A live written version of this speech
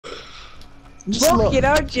Fucking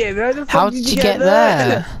hell, Jim, how the fuck How did did you get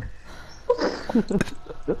there?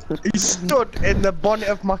 He stood in the bonnet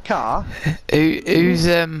of my car. Whose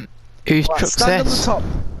Right, truck's stand this? on the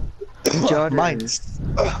top. Jordan. Mine's.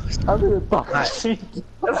 I'm in the back.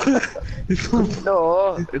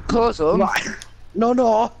 No, close up. Right.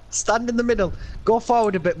 No, stand in the middle. Go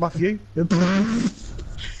forward a bit, Matthew.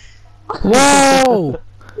 Whoa!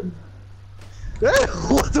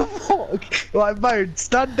 What the fuck? Right, Byron,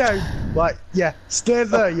 stand down. Right, yeah, stay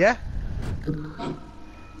there, yeah?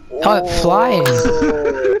 Oh, it's flying.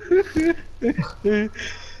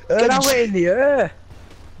 Get out in the air.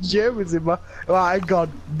 Jim was in my. Right, hang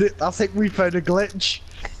on. I think we found a glitch.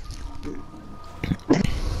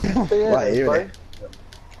 Right, here it is.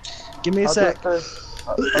 Give me a sec.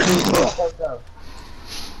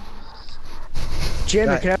 Jimmy,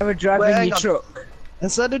 Right. can I have a drive Wait, in hang your on. truck?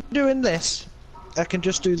 Instead of doing this, I can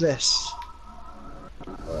just do this.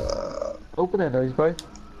 Open it, noise boy.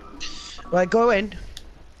 Right, go in.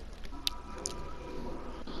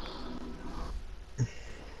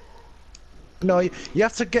 No, you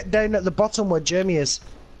have to get down at the bottom where Jamie is.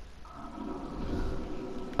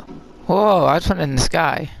 Whoa, I just went in the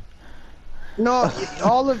sky. No,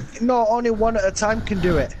 only one at a time can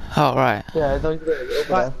do it. Oh, right. Yeah, noise boy.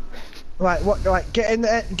 Open Right. it. Right, what? Right, get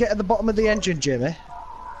at the bottom of the engine, Jamie.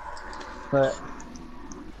 Right.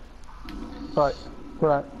 Right.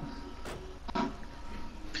 Right.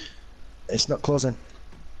 It's not closing.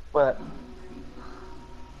 Right.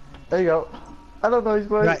 There you go. Hello, noise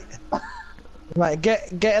boy. Right. Right,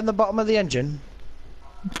 get in the bottom of the engine.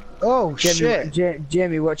 Oh shit!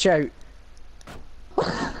 Jamie, watch out.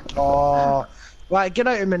 Oh, right, get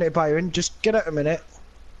out a minute, Byron. Just get out a minute.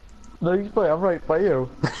 Noise boy, I'm right by you.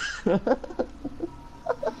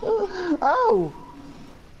 Ow!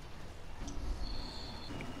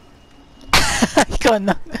 I got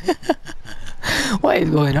no What is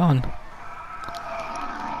going on?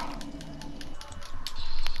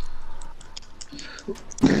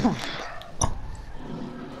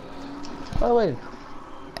 Oh wait.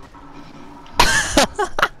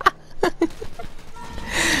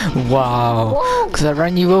 Wow. Because I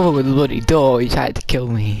ran you over with the bloody door, you tried to kill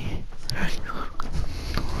me.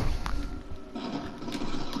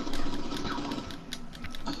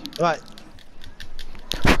 Right.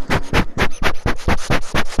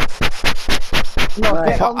 No, Right.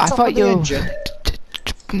 get on I top thought of the you engine.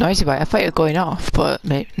 Noisy bite, I thought you were going off, but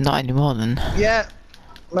maybe not anymore then. Yeah.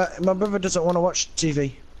 My brother doesn't want to watch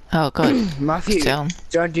TV. Oh god. Matthew, Still. do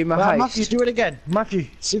you want to do my Right, heist? Matthew, do it again. Matthew,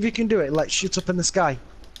 see if you can do it. Like shoot up in the sky.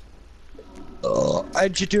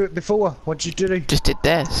 How'd you do it before? What'd you do? Just did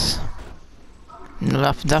this.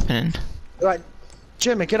 Nothing's happening. Right,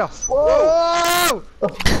 Jimmy, get off. Whoa!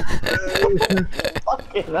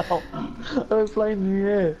 Fucking hell. I was flying in the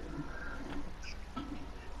air.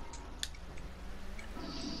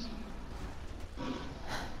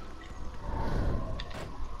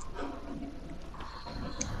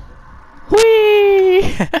 Whee!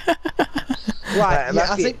 Right, yeah, I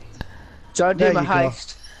Matthew. think. Do you want to There do my you go.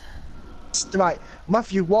 heist? Right,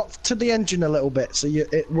 Matthew, walk to the engine a little bit so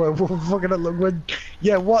we're gonna look.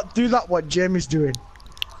 Yeah, do that. What Jamie's doing.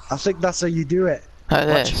 I think that's how you do it. Like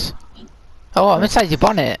Watch. this. Oh, I'm inside your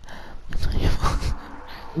bonnet.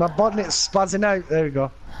 My bonnet's spazzing out. There we go.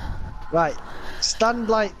 Right, stand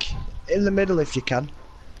like in the middle if you can.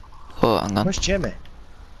 Oh, hang on. Where's Jimmy?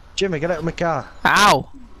 Jimmy, get out of my car. Ow!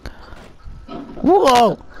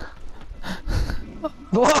 Whoa!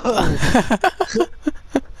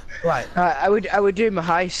 Right. I would do my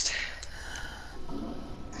heist.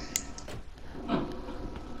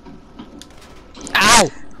 Ow!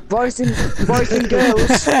 Boys and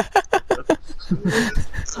girls.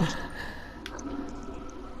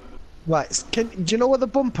 Right, do you know where the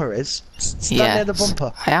bumper is? Stand near the Yes,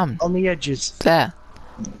 bumper. I am. On the edges. There.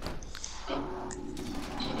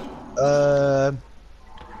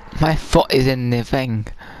 My foot is in the thing.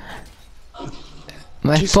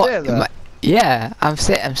 My Did you foot. stay there? Yeah, I'm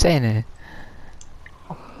saying it.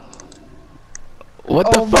 What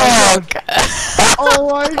Oh the my fuck? Oh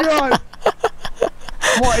my god!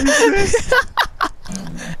 What is this?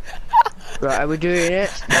 Right, are we doing it?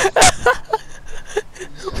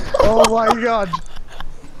 Oh my god!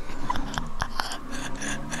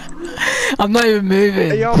 I'm not even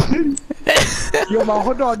moving. You're my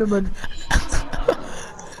hood ornament.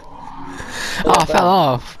 Oh, I fell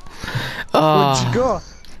off. Where'd you Oh, go?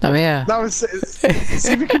 I'm here. That was.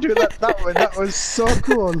 See if you can do that way. That was so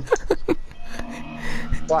cool.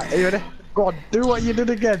 Right, are you ready? Go on, do what you did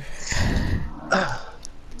again.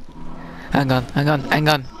 Hang on.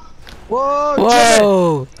 Whoa! Jimmy.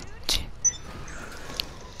 Whoa!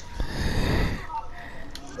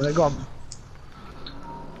 Right, go on.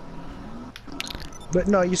 But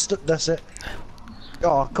no, you stuck. That's it.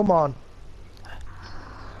 Oh, come on.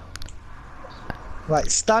 Right,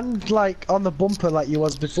 stand like on the bumper like you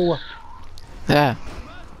was before. Yeah.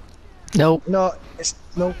 Nope. No, it's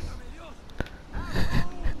no.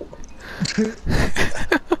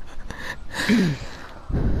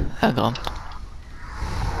 Hang on.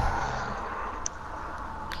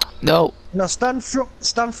 No. No, stand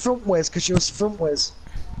front ways, cause you was front ways.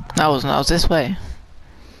 That was this way.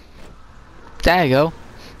 There you go.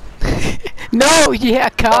 No, you hit a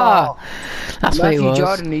car. Oh, That's what it Matthew was.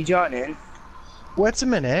 Jordan, you joining? wait a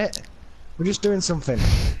minute. We're just doing something.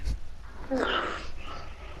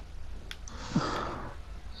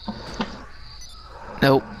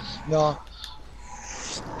 Nope. No.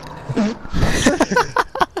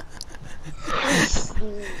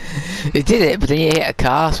 You did it, but then you hit a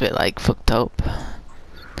car, so it like fucked up.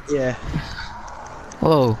 Yeah.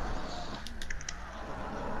 Whoa.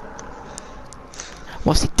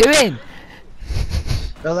 What's he doing?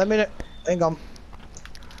 No, let me. Hang on.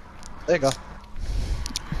 There you go.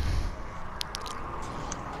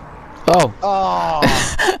 Oh. Oh.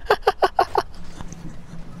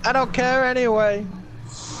 I don't care anyway.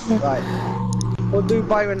 Right. We'll do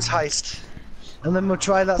Byron's heist, and then we'll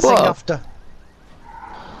try that thing Whoa. after.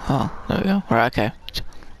 Oh, there we go. Right, okay.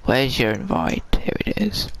 Where's your invite? Here it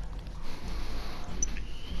is.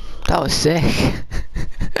 That was sick.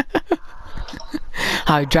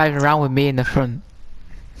 How you driving around with me in the front?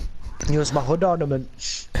 Use my hood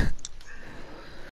ornament.